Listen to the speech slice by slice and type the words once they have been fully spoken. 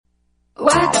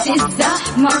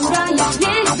الزحمة ورايح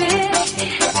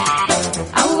للبيت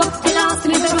أو وقت العصر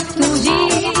إذا رحت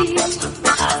وجيت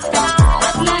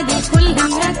هتلاقي كلها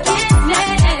مركز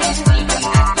ليه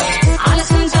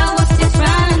علشان جاوبت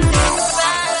ترانزيت.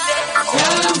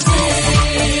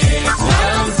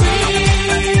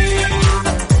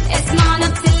 اسمعنا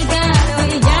بتلقى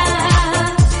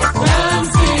وياه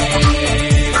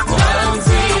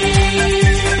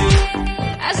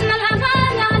أجمل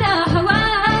أمان على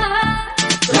هواه.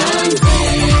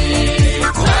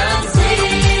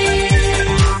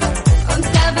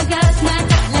 ومسابقاتنا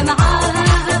تحلى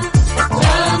معاه.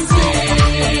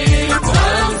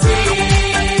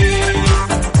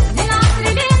 للعصر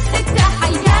بيمسك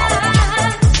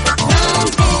تحياه.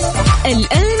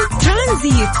 الآن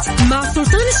ترانزيت مع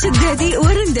سلطان الشدادي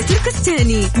ورندة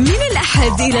تركستاني من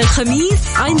الأحد إلى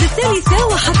الخميس عند 3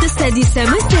 وحتى 6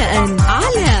 مساء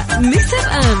على ميكس اف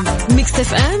ام. ميكس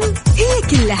اف ام هي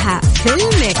كلها في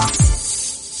الميكس.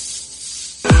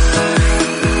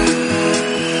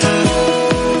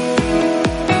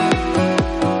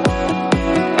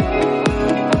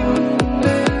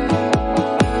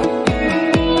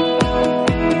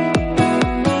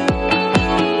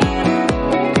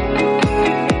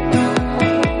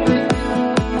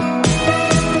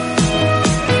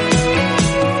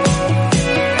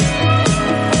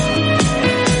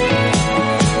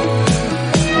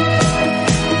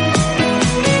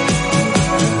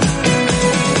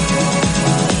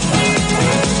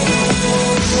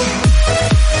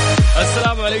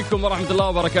 ورحمة الله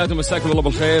وبركاته. مساكم الله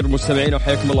بالخير مستمعين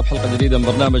وحياكم الله بحلقة جديدة من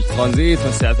برنامج ترانزيت من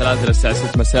الساعة 3 إلى الساعة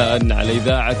 6 مساء على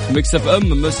إذاعة ميكس اف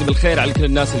ام. مسي بالخير على كل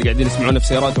الناس اللي قاعدين يسمعونا في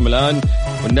سياراتهم الآن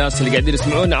والناس اللي قاعدين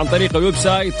يسمعونا عن طريق الويب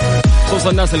سايت، خصوصا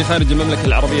الناس اللي خارج المملكة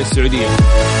العربية السعودية.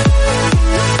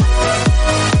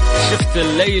 شفت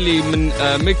الليلي من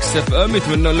ميكس اف ام،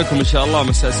 يتمنون لكم إن شاء الله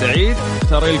مساء سعيد.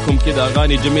 اختار لكم كذا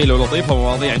أغاني جميلة ولطيفة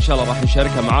ومواضيع إن شاء الله راح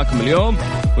نشاركها معاكم اليوم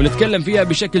ونتكلم فيها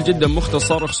بشكل جدا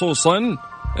مختصر، خصوصا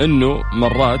انه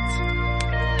مرات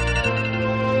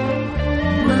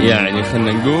يعني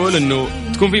خلنا نقول انه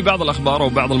تكون في بعض الاخبار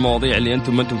وبعض المواضيع اللي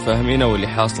انتم ما انتم فاهمينها واللي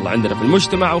حاصل عندنا في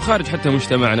المجتمع وخارج حتى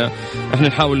مجتمعنا، احنا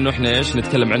نحاول انه احنا ايش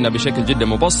نتكلم عنها بشكل جدا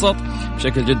مبسط،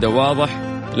 بشكل جدا واضح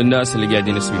للناس اللي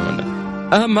قاعدين يسمعونا.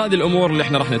 اهم هذه الامور اللي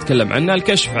احنا راح نتكلم عنها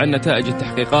الكشف عن نتائج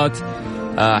التحقيقات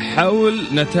حول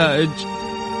نتائج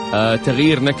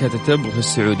تغيير نكهة التبغ في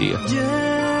السعودية.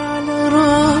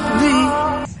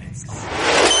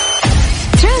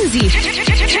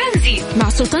 ترانزيت مع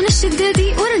سلطان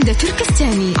الشدادي ورندة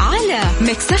تركستاني على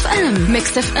ميكس اف ام.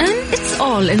 ميكس اف ام it's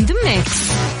all in the mix.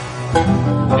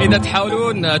 إذا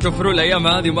تحاولون توفرون الأيام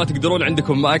هذه وما تقدرون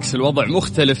عندكم ماكس الوضع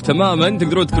مختلف تماما،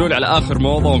 تقدرون تكونون على آخر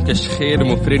موضة ومكشخين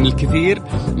وموفرين الكثير.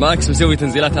 ماكس مسوي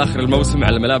تنزيلات آخر الموسم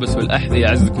على الملابس والأحذية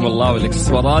عزكم الله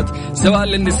والإكسسوارات سواء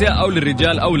للنساء أو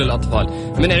للرجال أو للأطفال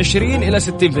من 20 إلى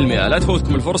 60%. لا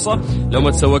تفوتكم الفرصة لو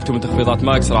ما تسوقتوا من تخفيضات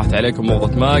ماكس، راحت عليكم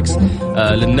موضة ماكس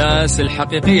للناس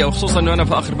الحقيقية، وخصوصا أنه أنا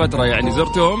في آخر فترة يعني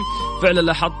زرتهم فعلا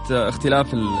لاحظت اختلاف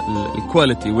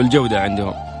الكواليتي والجودة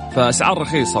عندهم، فأسعار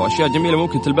رخيصة وأشياء جميلة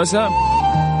ممكن تلبسها.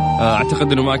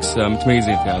 أعتقد أنه ماكس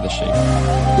متميزين في هذا الشيء.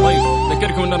 طيب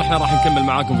أذكركم أننا نحن راح نكمل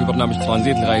معاكم في برنامج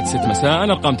ترانزيت لغاية 6 مساء.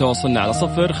 أرقام تواصلنا على 0548811700.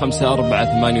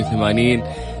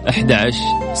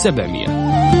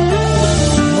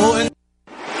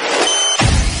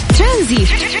 ترانزيت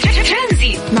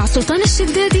مع سلطان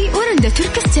الشدادي ورندة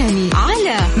تركستاني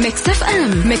على ميكس اف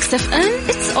ام. ميكس اف ام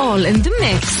it's all in the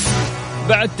mix.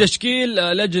 بعد تشكيل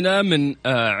لجنة من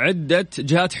عدة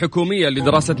جهات حكومية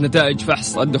لدراسة نتائج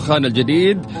فحص الدخان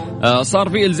الجديد، صار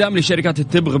في إلزام لشركات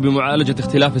التبغ بمعالجة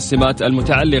اختلاف السمات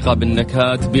المتعلقة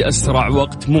بالنكهات بأسرع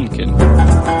وقت ممكن.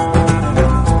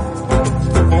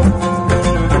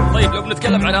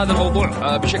 نتكلم عن هذا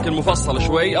الموضوع بشكل مفصل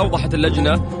شوي. أوضحت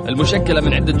اللجنة المشكلة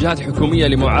من عدة جهات حكومية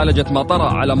لمعالجة ما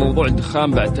طرأ على موضوع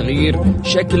الدخان بعد تغيير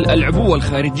شكل العبوة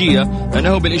الخارجية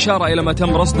أنه بالإشارة إلى ما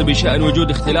تم رصده بشأن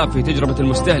وجود اختلاف في تجربة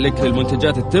المستهلك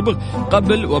للمنتجات التبغ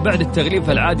قبل وبعد التغليف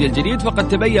العادي الجديد. فقد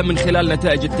تبين من خلال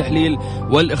نتائج التحليل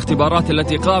والاختبارات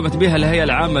التي قامت بها الهيئة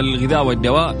العامة للغذاء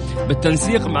والدواء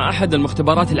بالتنسيق مع أحد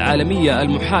المختبرات العالمية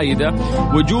المحايدة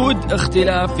وجود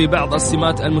اختلاف في بعض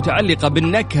السمات المتعلقة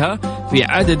بالنكهة في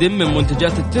عدد من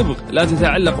منتجات التبغ لا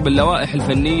تتعلق باللوائح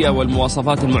الفنية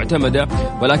والمواصفات المعتمدة،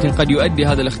 ولكن قد يؤدي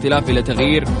هذا الاختلاف إلى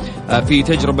تغيير في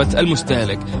تجربة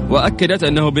المستهلك. وأكدت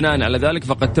أنه بناء على ذلك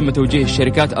فقد تم توجيه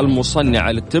الشركات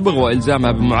المصنعة للتبغ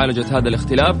وإلزامها بمعالجة هذا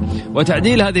الاختلاف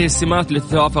وتعديل هذه السمات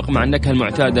لتتوافق مع النكهة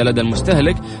المعتادة لدى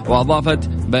المستهلك. وأضافت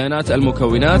بيانات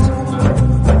المكونات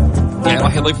يعني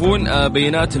راح يضيفون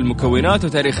بيانات المكونات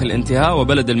وتاريخ الانتهاء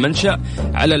وبلد المنشأ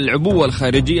على العبوة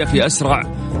الخارجية في أسرع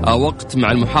وقت،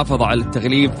 مع المحافظة على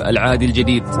التغليف العادي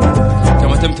الجديد.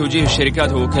 كما تم توجيه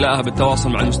الشركات ووكلائها بالتواصل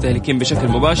مع المستهلكين بشكل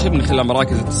مباشر من خلال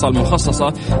مراكز اتصال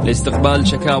مخصصة لاستقبال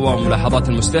شكاوى وملاحظات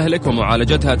المستهلك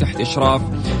ومعالجتها تحت إشراف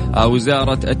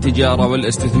وزارة التجارة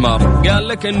والاستثمار. قال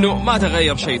لك أنه ما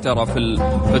تغير شيء ترى في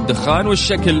الدخان،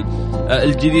 والشكل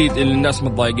الجديد اللي الناس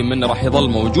متضايقين منه راح يظل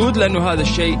موجود، لأنه هذا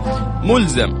الشيء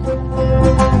ملزم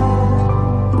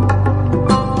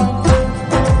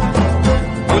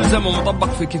ومطبق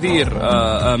في كثير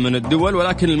من الدول.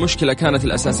 ولكن المشكلة كانت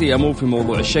الأساسية مو في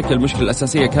موضوع الشكل، المشكلة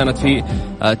الأساسية كانت في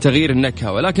تغيير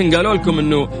النكهة. ولكن قالوا لكم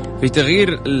أنه في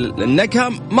تغيير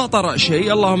النكهة ما طرأ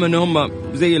شيء، اللهم أنه هم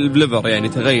زي البليفر يعني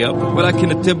تغير،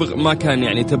 ولكن التبغ ما كان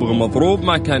يعني تبغ مضروب،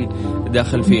 ما كان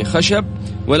داخل فيه خشب،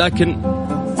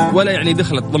 ولا يعني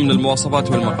دخلت ضمن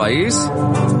المواصفات والمقاييس.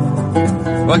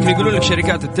 ولكن يقولون لك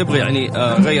شركات التبغ يعني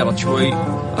غيرت شوي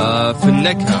في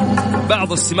النكهة،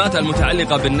 بعض السمات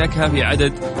المتعلقة بالنكهة في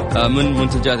عدد من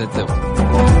منتجات التبغ.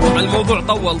 الموضوع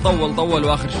طول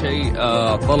وآخر شيء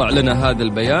طلع لنا هذا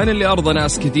البيان اللي أرضى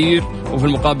ناس كثير، وفي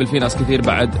المقابل في ناس كثير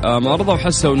بعد ما أرضى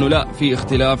وحسوا أنه لا في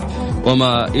اختلاف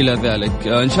وما إلى ذلك.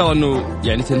 إن شاء الله أنه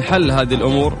يعني تنحل هذه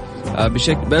الأمور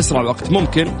بأسرع وقت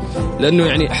ممكن، لأنه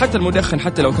يعني حتى المدخن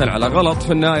حتى لو كان على غلط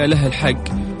في النهاية له الحق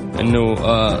أنه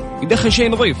يدخن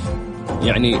شيء نظيف.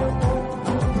 يعني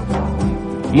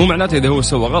مو معناته إذا هو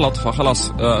سوى غلط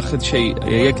فخلاص خذ شيء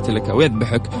يقتلك أو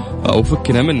يذبحك أو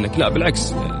فكنا منك، لا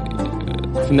بالعكس.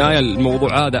 في النهاية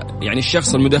الموضوع هذا يعني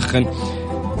الشخص المدخن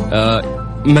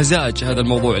مزاج هذا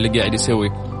الموضوع اللي قاعد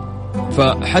يسوي،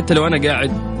 فحتى لو أنا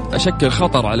قاعد أشكل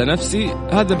خطر على نفسي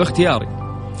هذا باختياري.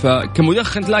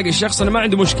 فكمدخن تلاقي الشخص أنا ما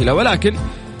عنده مشكلة، ولكن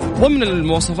ضمن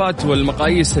المواصفات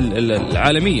والمقاييس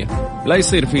العالمية لا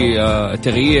يصير في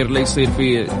تغيير، لا يصير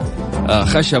في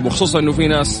خشب، وخصوصا أنه في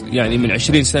ناس يعني من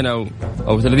 20 سنة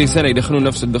أو 30 سنة يدخلون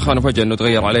نفس الدخان وفجأة أنه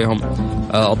تغير عليهم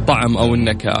الطعم أو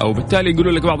النكهة، أو بالتالي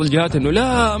يقولون لك بعض الجهات أنه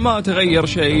لا ما تغير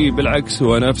شيء بالعكس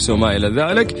هو نفسه وما إلى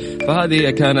ذلك. فهذه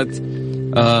كانت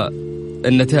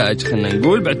النتائج خلنا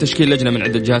نقول بعد تشكيل لجنة من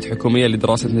عدة جهات حكومية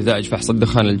لدراسة نتائج فحص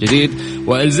الدخان الجديد،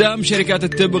 وإلزام شركات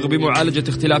التبغ بمعالجة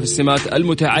اختلاف السمات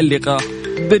المتعلقة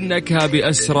بالنكهة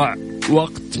بأسرع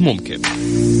وقت ممكن.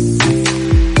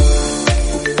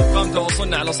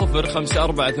 تواصلنا على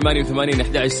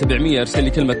 0548811700. ارسل لي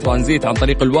كلمة ترانزيت عن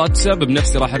طريق الواتساب،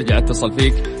 بنفسي راح ارجع اتصل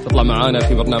فيك تطلع معانا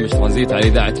في برنامج ترانزيت على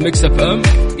إذاعة ميكس اف ام.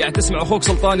 قاعد تسمع أخوك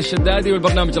سلطان الشدادي،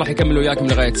 والبرنامج راح يكمل وياكم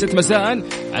لغاية 6 مساء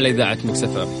على إذاعة ميكس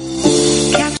اف ام.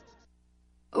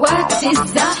 وقت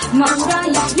الزحمة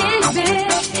ورايح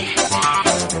للبيت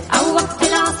أو وقت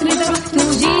العصر إذا رحت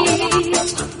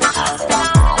وجيت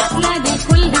تلاقي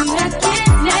الكل مركز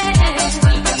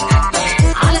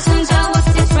علشان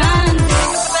جاوزت ترانزيت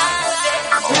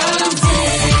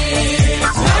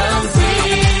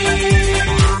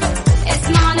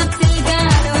اسمعنا بتلقى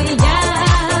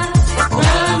وياك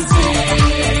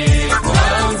ترانزيت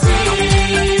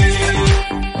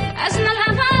أجمل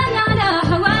أغاني على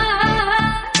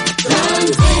هواك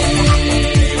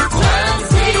ترانزيت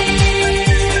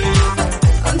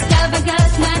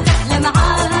ومسابقاتنا تحلى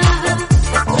معاك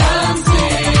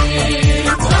ترانزيت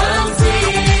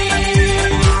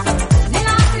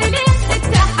للعصر ليك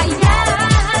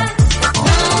تحيات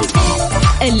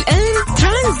الآن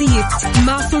ترانزيت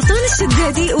مع سلطان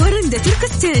الشدادي ورندة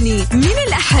تركستاني من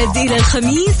الأحد إلى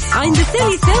الخميس عند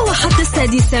 3 وحتى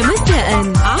 6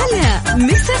 مساء على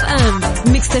ميكس اف ام.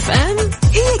 ميكس اف ام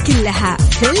هي كلها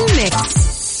في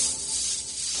الميكس.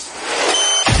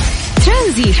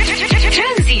 ترانزيت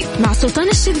مع سلطان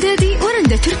الشدادي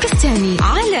ورندة تركستاني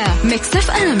على ميكس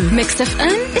اف ام. ميكس اف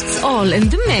ام it's all in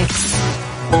the mix.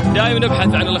 دائما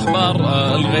نبحث عن الأخبار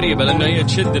الغريبة لأنه هي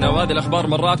تشدنا، وهذه الأخبار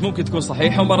مرات ممكن تكون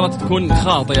صحيحة ومرات تكون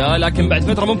خاطئة، لكن بعد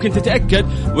فترة ممكن تتأكد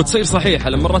وتصير صحيحة،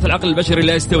 لأن مرات العقل البشري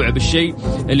لا يستوعب الشيء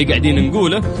اللي قاعدين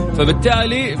نقوله،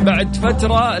 فبالتالي بعد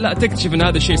فترة لا تكتشف أن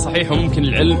هذا الشيء صحيح وممكن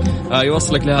العلم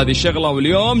يوصلك لهذه الشغلة.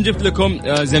 واليوم جبت لكم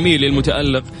زميلي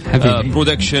المتألق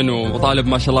برودكشن وطالب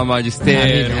ما شاء الله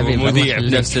ماجستير ومذيع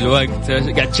بنفس الوقت،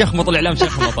 قاعد تشخمط الإعلام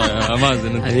شخمط يا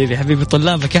مازن. حبيبي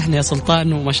طلابك احنا يا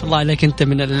سلطان، وما شاء الله عليك انت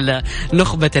من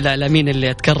نخبة الإعلاميين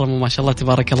اللي اتكرموا ما شاء الله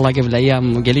تبارك الله قبل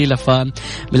أيام قليلة.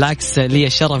 فبالعكس لي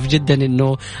الشرف جدا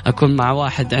إنه أكون مع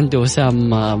واحد عنده وسام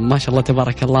ما شاء الله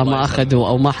تبارك الله ما أخذوا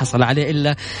أو ما حصل عليه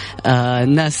إلا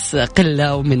ناس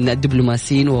قلة ومن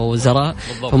الدبلوماسيين ووزراء،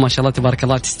 فما شاء الله تبارك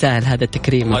الله تستاهل هذا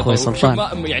التكريم أخوي سلطان.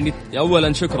 يعني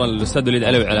أولا شكرا للأستاذ وليد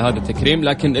علوي على هذا التكريم،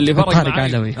 لكن اللي فرق طارق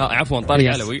علوي عفوا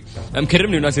طارق علوي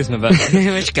مكرمني وناس اسمه بعد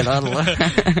مشكلة والله.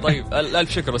 طيب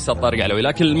ألف شكر أستاذ طارق علوي،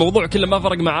 لكن الموضوع كله ما فرق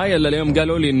فرق معايا إلا اليوم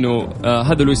قالوا لي إنه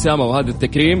هذا الوسامة وهذا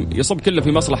التكريم يصب كله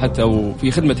في مصلحة أو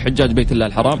في خدمة حجاج بيت الله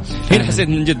الحرام. هنا حسيت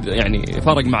من جد يعني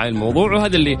فرق معي الموضوع،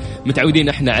 وهذا اللي متعودين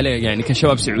إحنا عليه يعني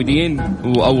كشباب سعوديين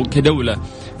أو كدولة،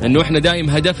 إنه إحنا دائم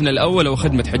هدفنا الأول هو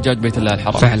خدمة حجاج بيت الله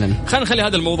الحرام فعلا. خلينا نخلي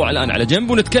هذا الموضوع الآن على جنب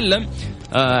ونتكلم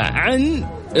عن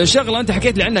شغلة أنت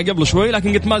حكيت لي عنها قبل شوي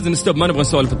لكن قلت مازن ستوب ما نبغى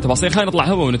نسولف التفاصيل، خلينا نطلع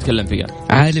هوا ونتكلم فيها.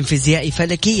 عالم فيزيائي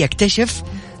فلكي يكتشف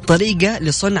طريقة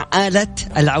لصنع آلة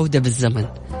العودة بالزمن.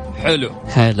 حلو.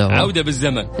 عودة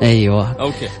بالزمن. أيوة.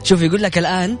 أوكي. شوف يقول لك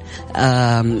الآن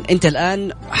أنت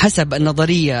الآن حسب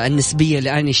النظرية النسبية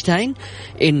لأينشتاين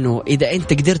إنه إذا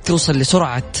أنت قدرت توصل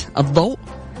لسرعة الضوء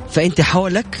فأنت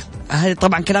حولك، هذا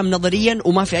طبعا كلام نظريا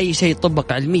وما في أي شيء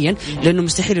يطبق علميا لأنه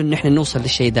مستحيل إن إحنا نوصل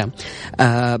للشيء ده.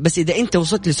 بس إذا أنت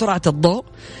وصلت لسرعة الضوء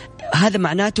هذا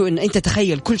معناته إن أنت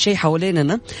تخيل كل شيء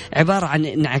حواليننا عبارة عن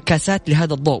انعكاسات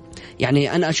لهذا الضوء.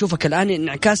 يعني أنا أشوفك الآن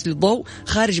انعكاس للضوء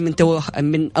خارج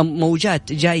من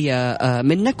موجات جاية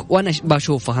منك وأنا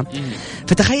بشوفها.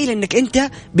 فتخيل إنك أنت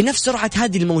بنفس سرعة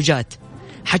هذه الموجات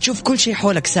حتشوف كل شيء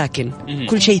حولك ساكن،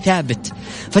 كل شيء ثابت.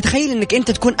 فتخيل انك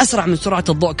انت تكون اسرع من سرعة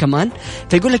الضوء كمان.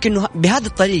 فيقول لك انه بهذه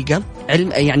الطريقة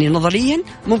يعني نظريا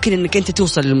ممكن انك انت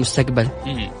توصل للمستقبل.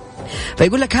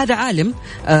 فيقول لك هذا عالم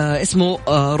اسمه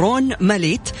رون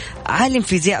ماليت، عالم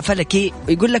فيزياء فلكي،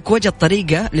 يقول لك وجد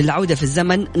طريقة للعودة في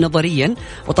الزمن نظريا،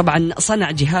 وطبعا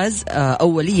صنع جهاز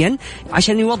أوليا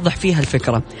عشان يوضح فيها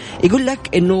الفكرة. يقول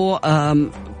لك إنه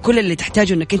كل اللي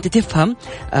تحتاجه انك انت تفهم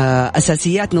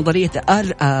اساسيات نظريه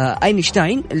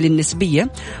اينشتاين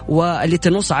للنسبيه، واللي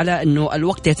تنص على انه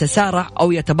الوقت يتسارع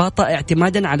او يتباطأ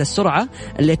اعتمادا على السرعه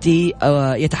التي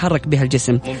يتحرك بها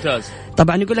الجسم. ممتاز.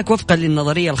 طبعا يقول لك وفقا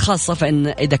للنظريه الخاصه فان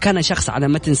اذا كان شخص على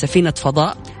متن سفينه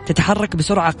فضاء تتحرك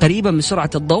بسرعه قريبه من سرعه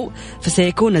الضوء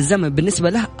فسيكون الزمن بالنسبه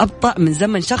له ابطأ من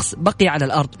زمن شخص بقي على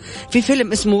الارض. في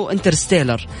فيلم اسمه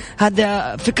انترستيلر،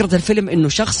 هذا فكره الفيلم انه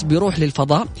شخص بيروح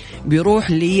للفضاء، بيروح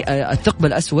الثقب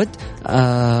الأسود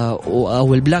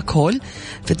أو البلاك هول.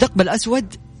 في الثقب الأسود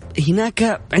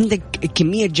هناك عندك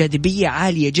كمية جاذبية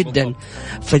عالية جدا.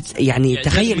 يعني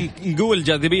تخيل نقول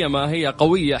الجاذبية ما هي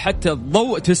قوية حتى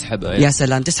الضوء تسحب. يا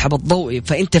سلام، تسحب الضوء.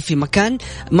 فأنت في مكان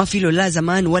ما في له لا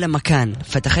زمان ولا مكان.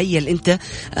 فتخيل أنت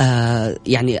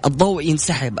يعني الضوء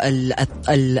ينسحب،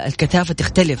 الكثافة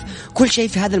تختلف، كل شيء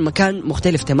في هذا المكان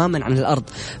مختلف تماما عن الأرض.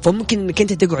 فممكن أنك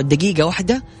أنت تقعد دقيقة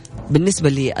واحدة بالنسبة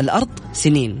للأرض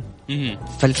سنين.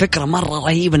 فالفكرة مرة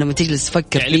رهيبة لما تجلس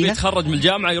تفكر يعني فيها. بيتخرج من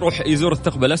الجامعة يروح يزور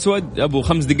الثقب الأسود أبو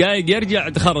 5 دقائق يرجع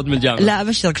تخرج من الجامعة. لا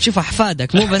أبشرك تشوف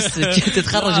أحفادك مو بس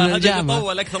تتخرج من الجامعة.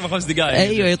 يطول أكثر من 5 دقائق.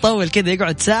 أيوة يطول كذا،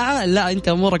 يقعد ساعة. لا أنت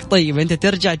أمورك طيبة، أنت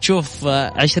ترجع تشوف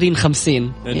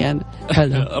 20-50 يعني.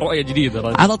 حلو. رؤية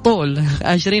جديدة على طول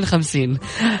 20-50.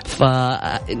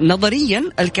 فنظريا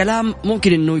الكلام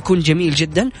ممكن إنه يكون جميل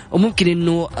جدا وممكن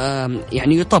إنه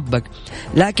يعني يطبق،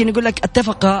 لكن يقول لك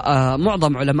اتفق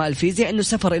معظم علماء الفيزياء إنه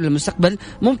السفر إلى المستقبل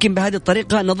ممكن بهذه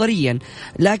الطريقة نظريا،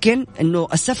 لكن إنه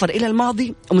السفر إلى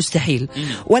الماضي مستحيل.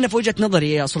 وأنا في وجهة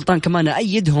نظري يا سلطان كمان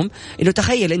أيدهم، إنه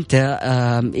تخيل أنت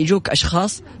يجوك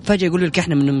أشخاص فجأة يقولوا لك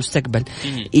إحنا من المستقبل.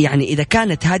 يعني إذا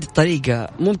كانت هذه الطريقة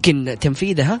ممكن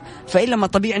تنفيذها، فإلا ما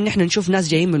طبيعي إن إحنا نشوف ناس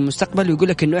جايين من المستقبل ويقول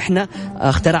لك إنه إحنا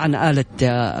اخترعنا آلة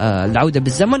العودة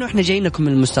بالزمن وإحنا جايينكم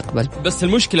من المستقبل. بس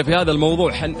المشكلة في هذا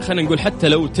الموضوع خلينا نقول حتى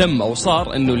لو تم أو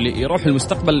صار، إنه اللي يروح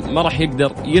المستقبل ما راح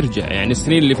يقدر يرجع. يعني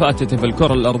السنين اللي فاتت في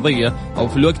الكرة الأرضية أو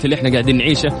في الوقت اللي إحنا قاعدين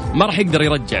نعيشه ما راح يقدر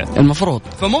يرجع المفروض.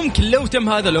 فممكن لو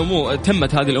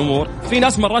تمت هذه الأمور، في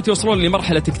ناس مرات يوصلون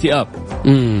لمرحلة اكتئاب.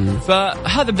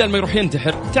 فهذا بدل ما يروح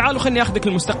ينتحر، تعالوا خلني أخذك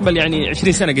المستقبل يعني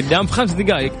 20 سنة قدام في 5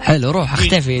 دقائق. حلو، روح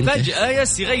اختفي انت. فجأة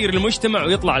يغير المجتمع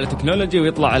ويطلع على تكنولوجيا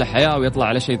ويطلع على حياة ويطلع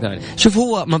على شيء ثاني. شوف،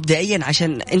 هو مبدئيا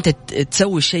عشان انت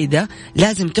تسوي الشيء ده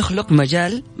لازم تخلق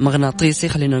مجال مغناطيسي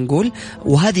خلينا نقول،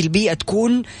 وهذه البيئة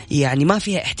تكون يعني ما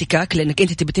فيها احتكاك، لأنك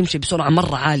انت تبي تمشي بسرعة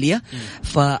مرة عالية.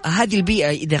 فهذه البيئة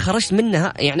إذا خرجت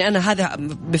منها، يعني أنا هذا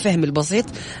بفهم البسيط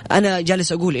أنا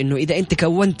جالس أقول إنه إذا أنت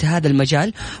كونت هذا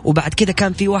المجال وبعد كده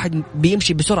كان في واحد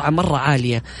بيمشي بسرعة مرة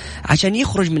عالية، عشان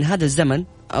يخرج من هذا الزمن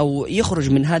أو يخرج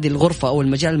من هذه الغرفة أو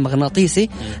المجال المغناطيسي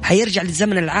حيرجع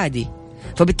للزمن العادي.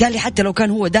 فبالتالي حتى لو كان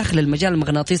هو داخل المجال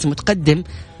المغناطيسي متقدم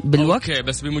بالوقت، أوكي،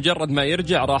 بس بمجرد ما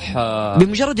يرجع راح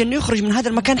بمجرد انه يخرج من هذا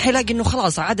المكان حيلاقي انه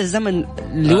خلاص عاد الزمن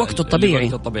لوقته الطبيعي.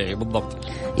 لوقته الطبيعي بالضبط.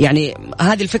 يعني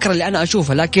هذه الفكرة اللي انا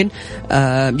اشوفها. لكن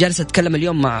جالس اتكلم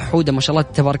اليوم مع حودة ما شاء الله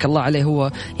تبارك الله عليه،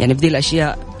 هو يعني بدي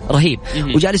الاشياء رهيب،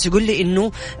 وجالس يقول لي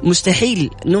انه مستحيل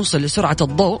نوصل لسرعة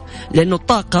الضوء، لانه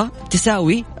الطاقة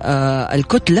تساوي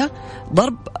الكتلة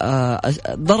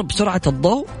ضرب سرعة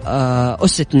الضوء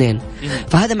أس 2.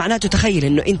 فهذا معناته تخيل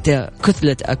انه انت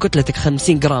كتلتك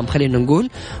 50 جرام خلينا نقول،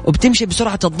 وبتمشي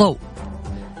بسرعة الضوء.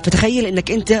 فتخيل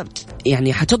انك انت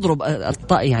يعني حتضرب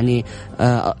يعني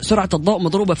سرعة الضوء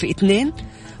مضروبة في 2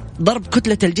 ضرب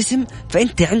كتلة الجسم،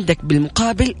 فأنت عندك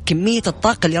بالمقابل كمية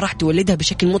الطاقة اللي راح تولدها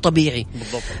بشكل مو طبيعي.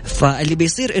 بالضبط. فاللي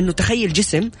بيصير إنه تخيل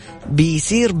جسم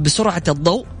بيصير بسرعة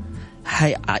الضوء،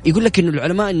 يقول لك إنه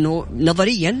العلماء إنه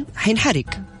نظريا حينحرق،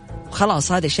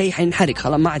 خلاص هذا الشيء حينحرق،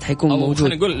 خلاص ما عاد حيكون موجود.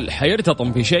 خلينا نقول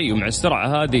حيرتطم في شيء، ومع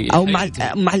السرعة هذه أو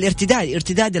مع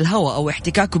ارتداد الهواء أو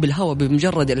احتكاكه بالهواء،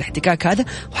 بمجرد الاحتكاك هذا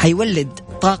حيولد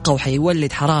طاقة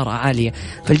وحيولد حرارة عالية،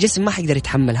 فالجسم ما حيقدر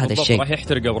يتحمل هذا الشيء، راح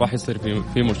يحترق أو راح يصير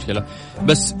في مشكلة.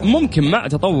 بس ممكن مع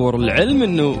تطور العلم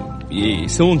إنه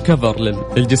يسوون كفر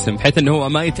للجسم بحيث إنه هو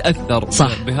ما يتأثر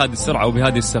صح بهذه السرعة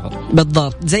وبهذه السفر.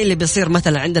 بالضبط، زي اللي بيصير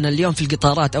مثلا عندنا اليوم في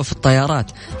القطارات أو في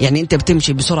الطيارات، يعني أنت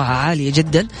بتمشي بسرعة عالية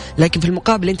جدا، لكن في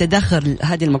المقابل أنت داخل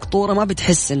هذه المقطورة ما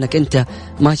بتحس أنك أنت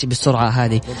ماشي بالسرعة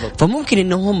هذه. فممكن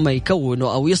إنه هم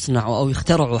يكونوا أو يصنعوا أو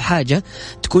يخترعوا حاجة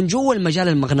تكون جوا المجال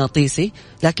المغناطيسي،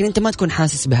 لكن أنت ما تكون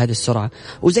حاسس بهذه السرعة.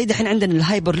 وزي دحين عندنا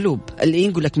الهايبر لوب اللي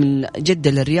ينقلك من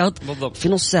جدة للرياض بالضبط في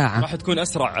نص ساعة، راح تكون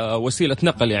أسرع وسيلة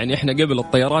نقل. يعني إحنا قبل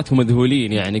الطيارات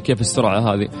ومذهولين يعني كيف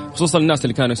السرعة هذه، خصوصا الناس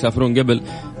اللي كانوا يسافرون قبل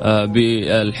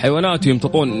بالحيوانات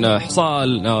ويمتطون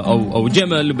حصال أو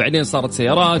جمل، وبعدين صارت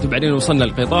سيارات، وبعدين وصلنا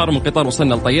للقطار، ومن القطار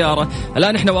وصلنا للطيارة.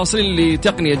 الآن إحنا واصلين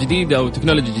لتقنية جديدة أو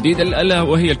تكنولوجيا جديدة ألا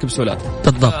وهي الكبسولات.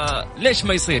 بالضبط. ليش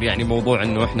ما يصير يعني موضوع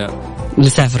إنه إحنا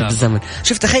نسافر بالزمن؟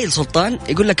 شوف تخيل سلطان،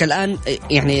 يقول لك الآن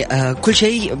يعني كل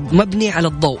شيء مبني على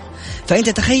الضوء، فأنت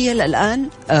تخيل الآن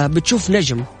بتشوف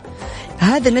نجم،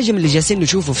 هذا النجم اللي جالسين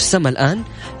نشوفه في السماء الآن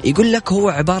يقول لك هو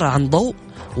عبارة عن ضوء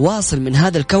واصل من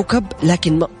هذا الكوكب،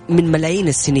 لكن من ملايين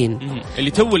السنين،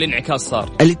 اللي تو الانعكاس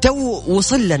صار، اللي تو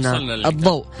وصل لنا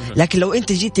الضوء. لكن لو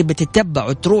انت جيت بتتبع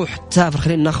وتروح تسافر،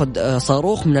 خلينا ناخذ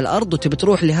صاروخ من الأرض وتبي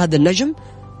تروح لهذا النجم،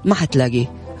 ما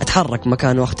حتلاقيه، اتحرك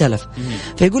مكانه واختلف.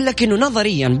 فيقول لك انه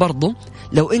نظريا برضو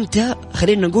لو انت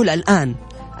خلينا نقول الآن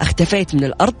اختفيت من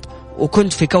الأرض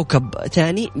وكنت في كوكب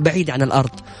ثاني بعيد عن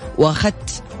الأرض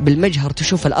وأخذت بالمجهر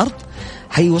تشوف الأرض،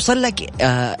 هيوصل لك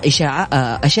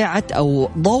أشعة أو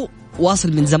ضوء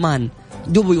واصل من زمان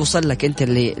دوب يوصل لك أنت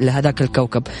لهذاك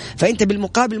الكوكب. فأنت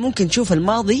بالمقابل ممكن تشوف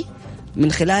الماضي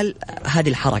من خلال هذه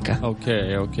الحركة. أوكي.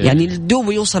 يعني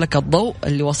دوب يوصلك الضوء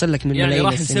اللي وصل لك من يعني ملايين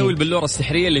راح السنين. نسوي البلورة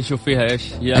السحرية اللي نشوف فيها إيش،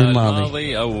 يا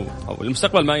الماضي أو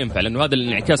المستقبل ما ينفع، لأنه هذا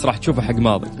الانعكاس راح تشوفه حق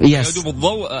ماضي. دوب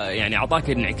الضوء يعني عطاك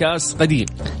انعكاس قديم،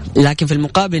 لكن في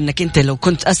المقابل إنك أنت لو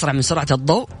كنت أسرع من سرعة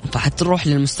الضوء فحتروح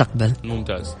للمستقبل.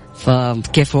 ممتاز.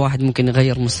 فكيف واحد ممكن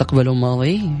يغير مستقبله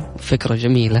وماضي؟ فكرة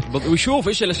جميلة. ويشوف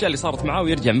إيش الأشياء اللي صارت معاه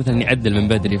ويرجع مثلا يعدل من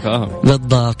بدري. فاهم؟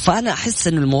 بالضبط. فأنا أحس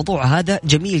إن الموضوع هذا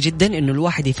جميل جدا إنه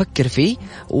الواحد يفكر فيه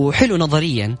وحلو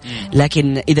نظريا،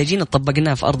 لكن إذا جينا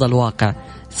طبقناه في أرض الواقع،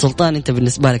 سلطان أنت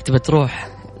بالنسبة لك تبي تروح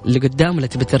لقدام ولا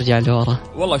تبي ترجع لورا؟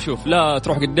 والله شوف، لا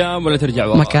تروح قدام ولا ترجع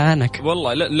ورا مكانك.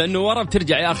 والله لأنه ورا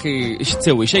بترجع يا أخي إيش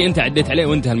تسوي؟ شيء أنت عديت عليه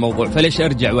وانتهى الموضوع، فليش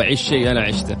أرجع وأعيش شيء أنا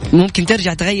عشته؟ ممكن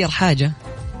ترجع تغير حاجة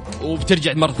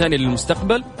وبترجع مرة ثانية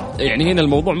للمستقبل. يعني هنا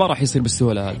الموضوع ما راح يصير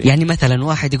بالسهولة هذه. يعني مثلا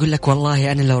واحد يقول لك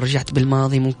والله أنا لو رجعت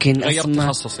بالماضي ممكن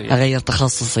أغير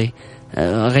تخصصي،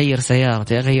 أغير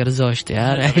سيارتي، أغير زوجتي،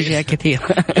 أشياء كثير.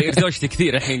 أغير زوجتي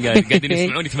كثير الحين قاعدين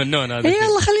يسمعون يتمنون هذا.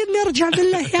 يلا خليني أرجع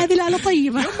بالله هذه على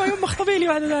طيبة. يوم اخطبي لي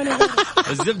بعد ذلك.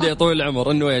 الزبدة يا طويل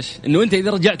العمر إنه إيش؟ إنه أنت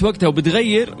إذا رجعت وقتها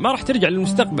وبتغير ما راح ترجع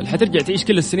للمستقبل، حترجع تعيش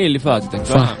كل السنين اللي فاتتك.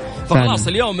 فخلاص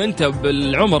اليوم أنت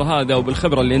بالعمر هذا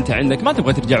وبالخبرة اللي أنت عندك ما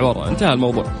تبغى ترجع ورا، انتهى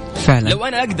الموضوع. فعلا. لو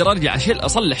أنا أقدر أرجع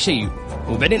أصلح شيء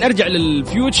وبعدين أرجع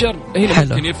للفيوتشر، هنا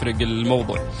ممكن يفرق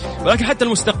الموضوع. ولكن حتى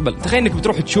المستقبل، تخيل إنك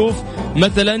بتروح تشوف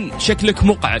مثلا شكلك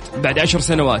مقعد بعد 10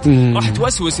 سنوات، راح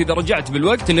توسوس إذا رجعت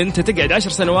بالوقت إن أنت تقعد 10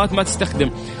 سنوات ما تستخدم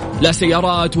لا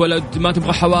سيارات ولا ما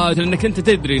تبغى حوادث، لأنك أنت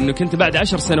تدري إنك أنت بعد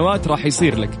 10 سنوات راح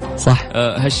يصير لك صح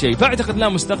هالشيء. فأعتقد لا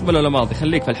مستقبل ولا ماضي،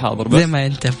 خليك في الحاضر بس زي ما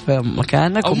أنت في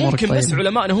مكانك. أو ممكن طيب. بس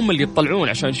علماءنا هم اللي يطلعون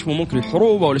عشان يشوفوا ممكن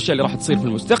الحروب أو الأشياء اللي راح تصير في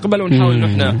المستقبل، ونحاول إنه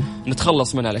إحنا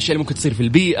نتخلص منها. الأشياء اللي ممكن تصير في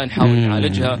البيئة نحاول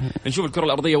نعالجها، نشوف الكرة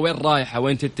الأرضية وين رايحة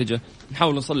وين تتجه،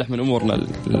 نحاول نصلح من أمورنا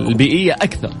البيئية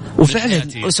أكثر.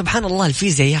 وفعلا سبحان الله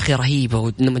الفيزياء يا أخي رهيبة،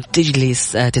 ولما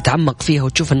تجلس تتعمق فيها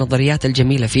وتشوف النظريات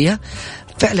الجميلة فيها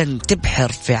فعلا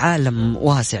تبحر في عالم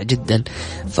واسع جدا.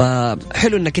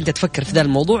 فحلو انك انت تفكر في ذا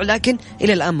الموضوع، لكن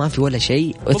الى الان ما في ولا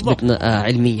شيء اثبت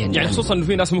علميا يعني خصوصا انه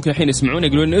في ناس ممكن الحين يسمعون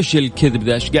يقولون ايش الكذب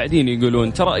ذا، ايش قاعدين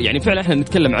يقولون؟ ترى يعني فعلا احنا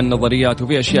نتكلم عن نظريات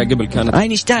وفي اشياء قبل كانت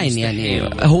اينشتاين يعني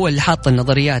هو اللي حاط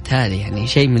النظريات هذه، يعني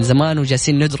شيء من زمان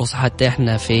وجالسين ندرس حتى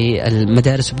احنا في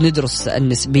المدارس بندرس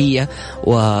النسبية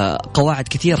قواعد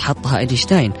كثير حطها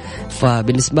أينشتاين.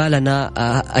 فبالنسبة لنا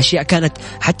أشياء كانت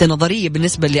حتى نظرية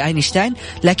بالنسبة لأينشتاين،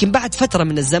 لكن بعد فترة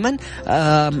من الزمن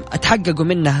اتحققوا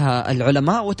منها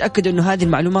العلماء وتأكدوا أنه هذه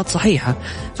المعلومات صحيحة.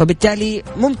 فبالتالي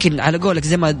ممكن على قولك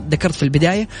زي ما ذكرت في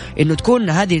البداية أنه تكون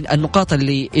هذه النقاط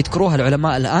اللي يذكروها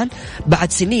العلماء الآن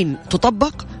بعد سنين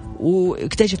تطبق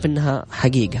واكتشف أنها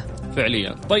حقيقة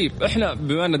فعليا. طيب احنا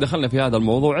بما أن دخلنا في هذا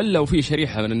الموضوع إلا وفي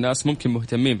شريحة من الناس ممكن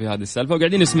مهتمين في هذه السالفة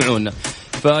وقاعدين يسمعونا،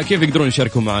 فكيف يقدرون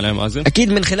يشاركوا معنا يا مازن؟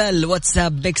 أكيد من خلال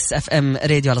الواتساب ميكس اف ام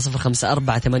راديو على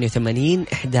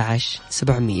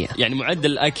 0548811700. يعني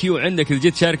معدل IQ عندك إذا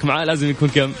جيت تشارك معاه لازم يكون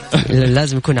كم؟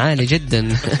 لازم يكون عالي جدا.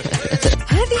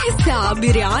 هذه الساعة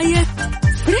برعاية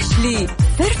فريشلي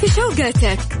فرف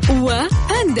شوقاتك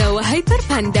وباندا وهيبر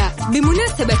باندا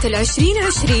بمناسبة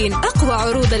 2020 أقوى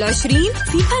عروض 20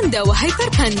 في باندا وهيبر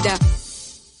باندا.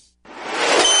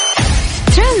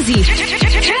 ترانزيت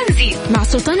مع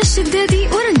سلطان الشدادي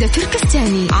ورندا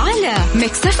تركستاني على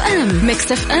ميكس اف ام.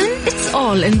 ميكس اف ام it's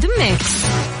all in the mix.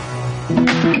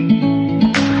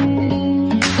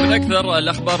 من أكثر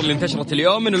الأخبار اللي انتشرت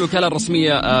اليوم من الوكالة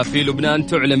الرسمية في لبنان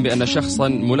تعلن بأن شخصا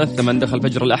ملثما دخل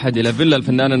فجر الأحد إلى فيلا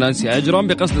الفنانة نانسي عجرم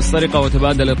بقصد السرقة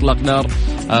وتبادل إطلاق نار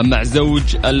مع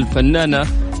زوج الفنانة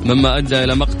مما أدى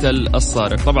إلى مقتل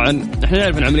السارق. طبعا احنا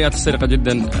نعرف أن عمليات السرقة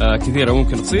جدا كثيرة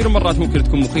ممكن تصير ومرات ممكن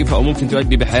تكون مخيفة أو ممكن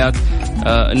تؤدي بحياة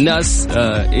الناس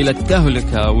إلى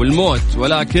التهلكة والموت،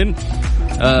 ولكن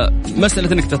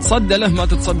مسألة انك تتصدى له ما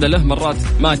تتصدى له مرات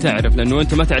ما تعرف، لانه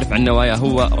انت ما تعرف عن نواياه،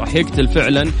 هو راح يقتل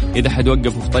فعلا اذا حد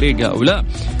وقفه في طريقه او لا،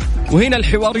 وهنا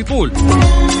الحوار يطول.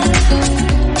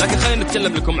 لكن خلينا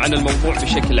نتكلم لكم عن الموضوع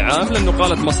بشكل عام، لأنه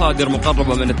قالت مصادر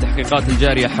مقربة من التحقيقات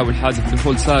الجارية حول حادث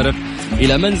دخول سارق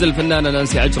إلى منزل الفنانة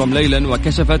نانسي عجرم ليلا،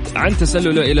 وكشفت عن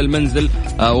تسلله إلى المنزل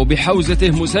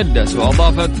وبحوزته مسدس.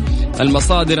 وأضافت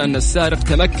المصادر أن السارق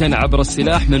تمكن عبر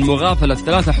السلاح من مغافلة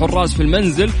 3 حراس في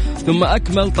المنزل ثم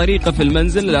أكمل طريقه في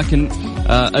المنزل، لكن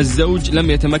الزوج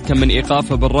لم يتمكن من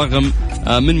إيقافه بالرغم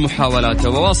من محاولاته.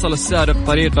 وواصل السارق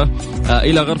طريقه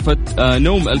إلى غرفة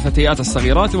نوم الفتيات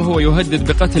الصغيرات وهو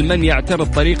يهدد بقتل من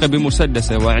يعترض طريقه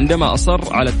بمسدسه. وعندما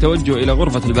أصر على التوجه إلى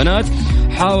غرفة البنات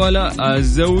حاول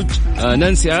الزوج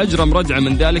نانسي عجرم ردعه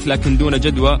من ذلك لكن دون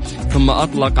جدوى، ثم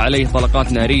أطلق عليه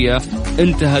طلقات نارية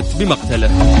انتهت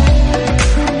بمقتله.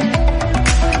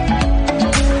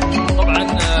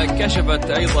 كشفت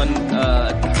أيضا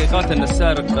التحقيقات أن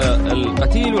السارق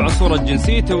القتيل وعن صورة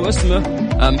جنسيته واسمه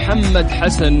محمد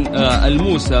حسن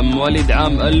الموسى مواليد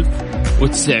عام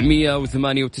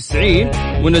 1998،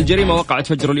 وأن الجريمة وقعت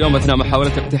فجر اليوم أثناء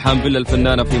محاولة اقتحام فيلا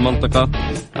الفنانة في منطقة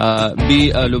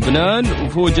بلبنان،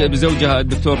 وفوجئ بزوجها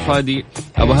الدكتور فادي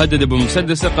وهدد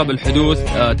بمسدسه قبل حدوث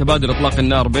تبادل إطلاق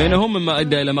النار بينهم مما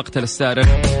أدى إلى مقتل السارق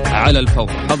على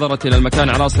الفور. حضرت إلى المكان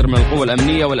عناصر من القوى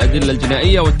الأمنية والأدلة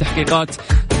الجنائية والتحقيقات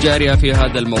جارية في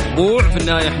هذا الموضوع. في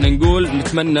النهاية احنا نقول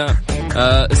نتمنى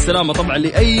السلامة طبعا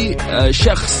لأي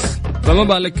شخص، فما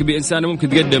بالك بإنسانة ممكن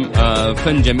تقدم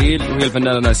فن جميل وهي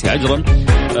الفنانة نانسي عجرم.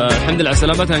 الحمد لله على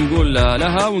سلامتها نقول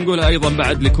لها، ونقولها أيضا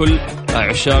بعد لكل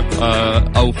عشاق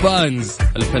أو فانز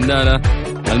الفنانة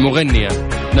المغنية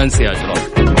نانسي عجرم.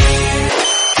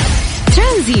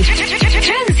 ترانزيت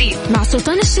مع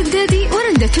سلطان الشدادي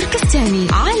ورندا تركستاني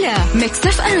على ميكس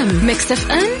اف ام. ميكس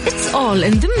اف ام it's all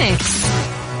in the mix.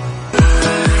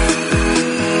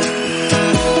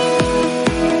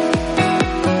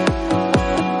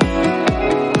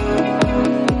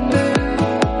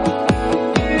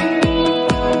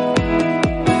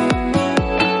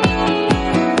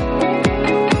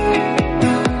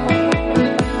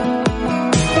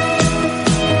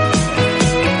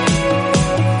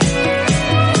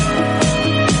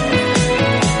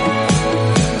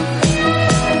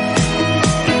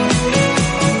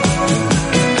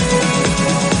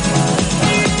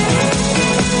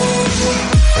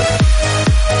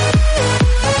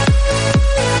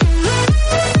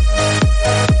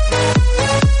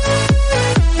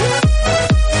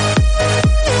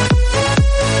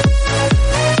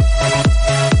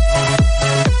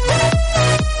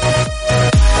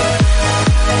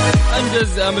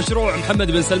 مشروع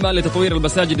محمد بن سلمان لتطوير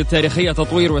المساجد التاريخية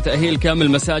تطوير وتأهيل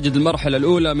كامل مساجد المرحلة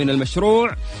الأولى من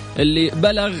المشروع اللي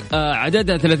بلغ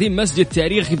عددها 30 مسجد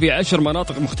تاريخي في 10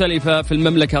 مناطق مختلفة في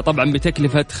المملكة، طبعا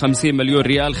بتكلفة 50 مليون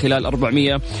ريال خلال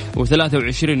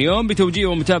 423 يوم، بتوجيه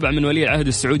ومتابعة من ولي العهد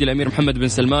السعودي الأمير محمد بن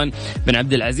سلمان بن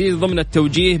عبد العزيز، ضمن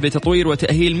التوجيه بتطوير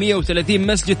وتأهيل 130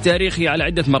 مسجد تاريخي على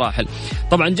عدة مراحل.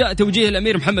 طبعا جاء توجيه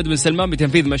الأمير محمد بن سلمان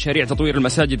بتنفيذ مشاريع تطوير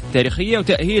المساجد التاريخية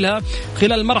وتأهيلها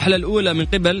خلال المرحلة الأولى من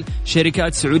قبل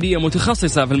شركات سعودية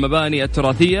متخصصة في المباني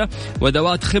التراثية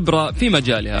وذوات خبرة في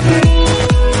مجالها.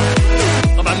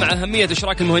 طبعا طبعا مع أهمية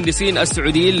إشراك المهندسين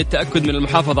السعوديين للتأكد من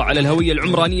المحافظة على الهوية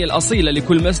العمرانية الأصيلة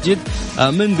لكل مسجد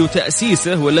منذ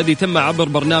تأسيسه، والذي تم عبر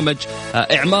برنامج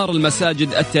إعمار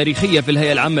المساجد التاريخية في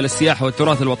الهيئة العامة للسياحة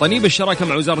والتراث الوطني بالشراكة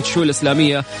مع وزارة الشؤون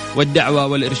الإسلامية والدعوة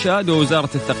والإرشاد ووزارة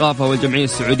الثقافة والجمعية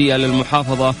السعودية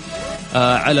للمحافظة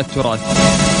على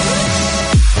التراث.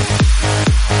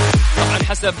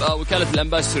 حسب وكالة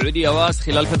الأنباء السعودية واس،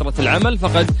 خلال فترة العمل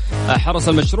فقد حرص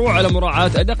المشروع على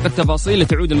مراعاة أدق التفاصيل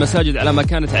لتعود المساجد على ما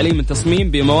كانت عليه من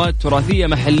تصميم بمواد تراثية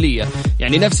محلية،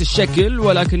 يعني نفس الشكل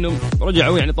ولكنهم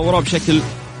رجعوا يعني طوروه بشكل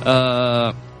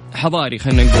حضاري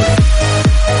خلينا نقول،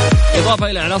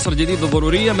 إضافة إلى عناصر جديدة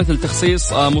ضرورية مثل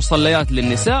تخصيص مصليات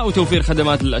للنساء وتوفير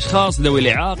خدمات للأشخاص ذوي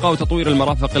الإعاقة وتطوير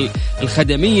المرافق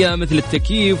الخدمية مثل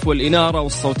التكييف والإنارة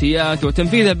والصوتيات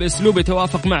وتنفيذها بأسلوب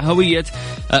يتوافق مع هوية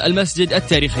المسجد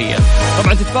التاريخية.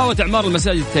 طبعا تتفاوت أعمار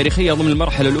المساجد التاريخية ضمن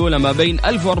المرحلة الأولى ما بين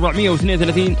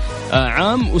 1432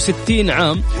 عام و60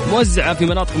 عام، موزعة في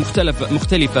مناطق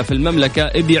مختلفة في المملكة،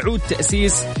 إذ يعود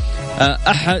تأسيس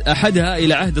أحدها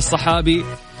إلى عهد الصحابي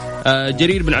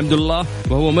جرير بن عبد الله،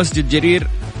 وهو مسجد جرير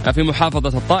في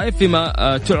محافظة الطائف،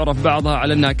 فيما تعرف بعضها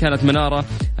على أنها كانت منارة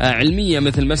علمية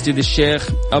مثل مسجد الشيخ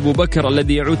أبو بكر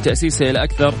الذي يعود تأسيسه إلى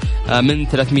أكثر من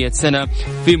 300 سنة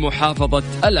في محافظة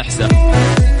الأحساء.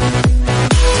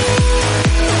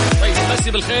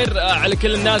 مسي بالخير على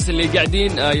كل الناس اللي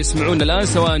قاعدين يسمعون الآن،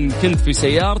 سواء كنت في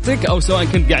سيارتك أو سواء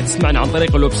كنت قاعد تسمعنا عن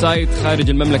طريق الويب سايت خارج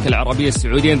المملكة العربية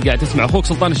السعودية. أنت قاعد تسمع أخوك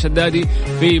سلطان الشدادي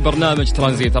في برنامج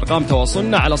ترانزيت. أرقام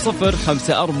تواصلنا على 0548811700.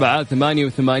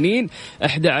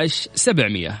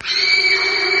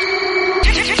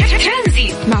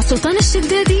 مع سلطان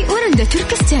الشدادي ورندا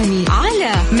تركستاني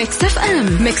على ميكس اف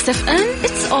ام. ميكس اف ام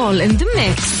it's all in the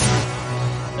mix.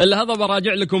 هذا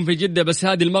براجع لكم في جدة، بس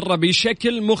هذه المرة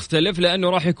بشكل مختلف لأنه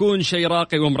راح يكون شيء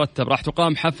راقي ومرتب. راح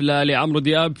تقام حفلة لعمرو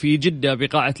دياب في جدة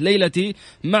بقاعة ليلتي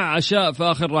مع عشاء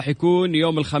فاخر، راح يكون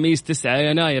يوم الخميس 9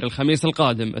 يناير الخميس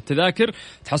القادم. التذاكر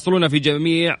تحصلونها في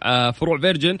جميع فروع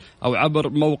فيرجن أو عبر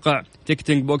موقع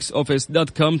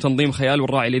ticketingboxoffice.com. تنظيم خيال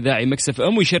والراعي الإذاعي ميكس اف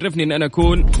ام، ويشرفني أن أنا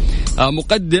أكون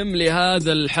مقدم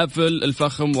لهذا الحفل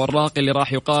الفخم والراقي اللي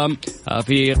راح يقام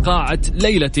في قاعة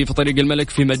ليلتي في طريق الملك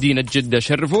في مدينة جدة.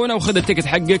 شرفونا وخذ التيكت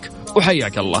حقك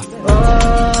وحياك الله.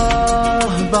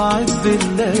 بعد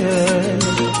الليل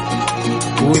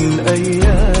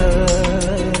والأيام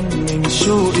من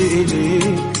شوقي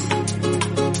إليك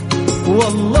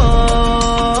والله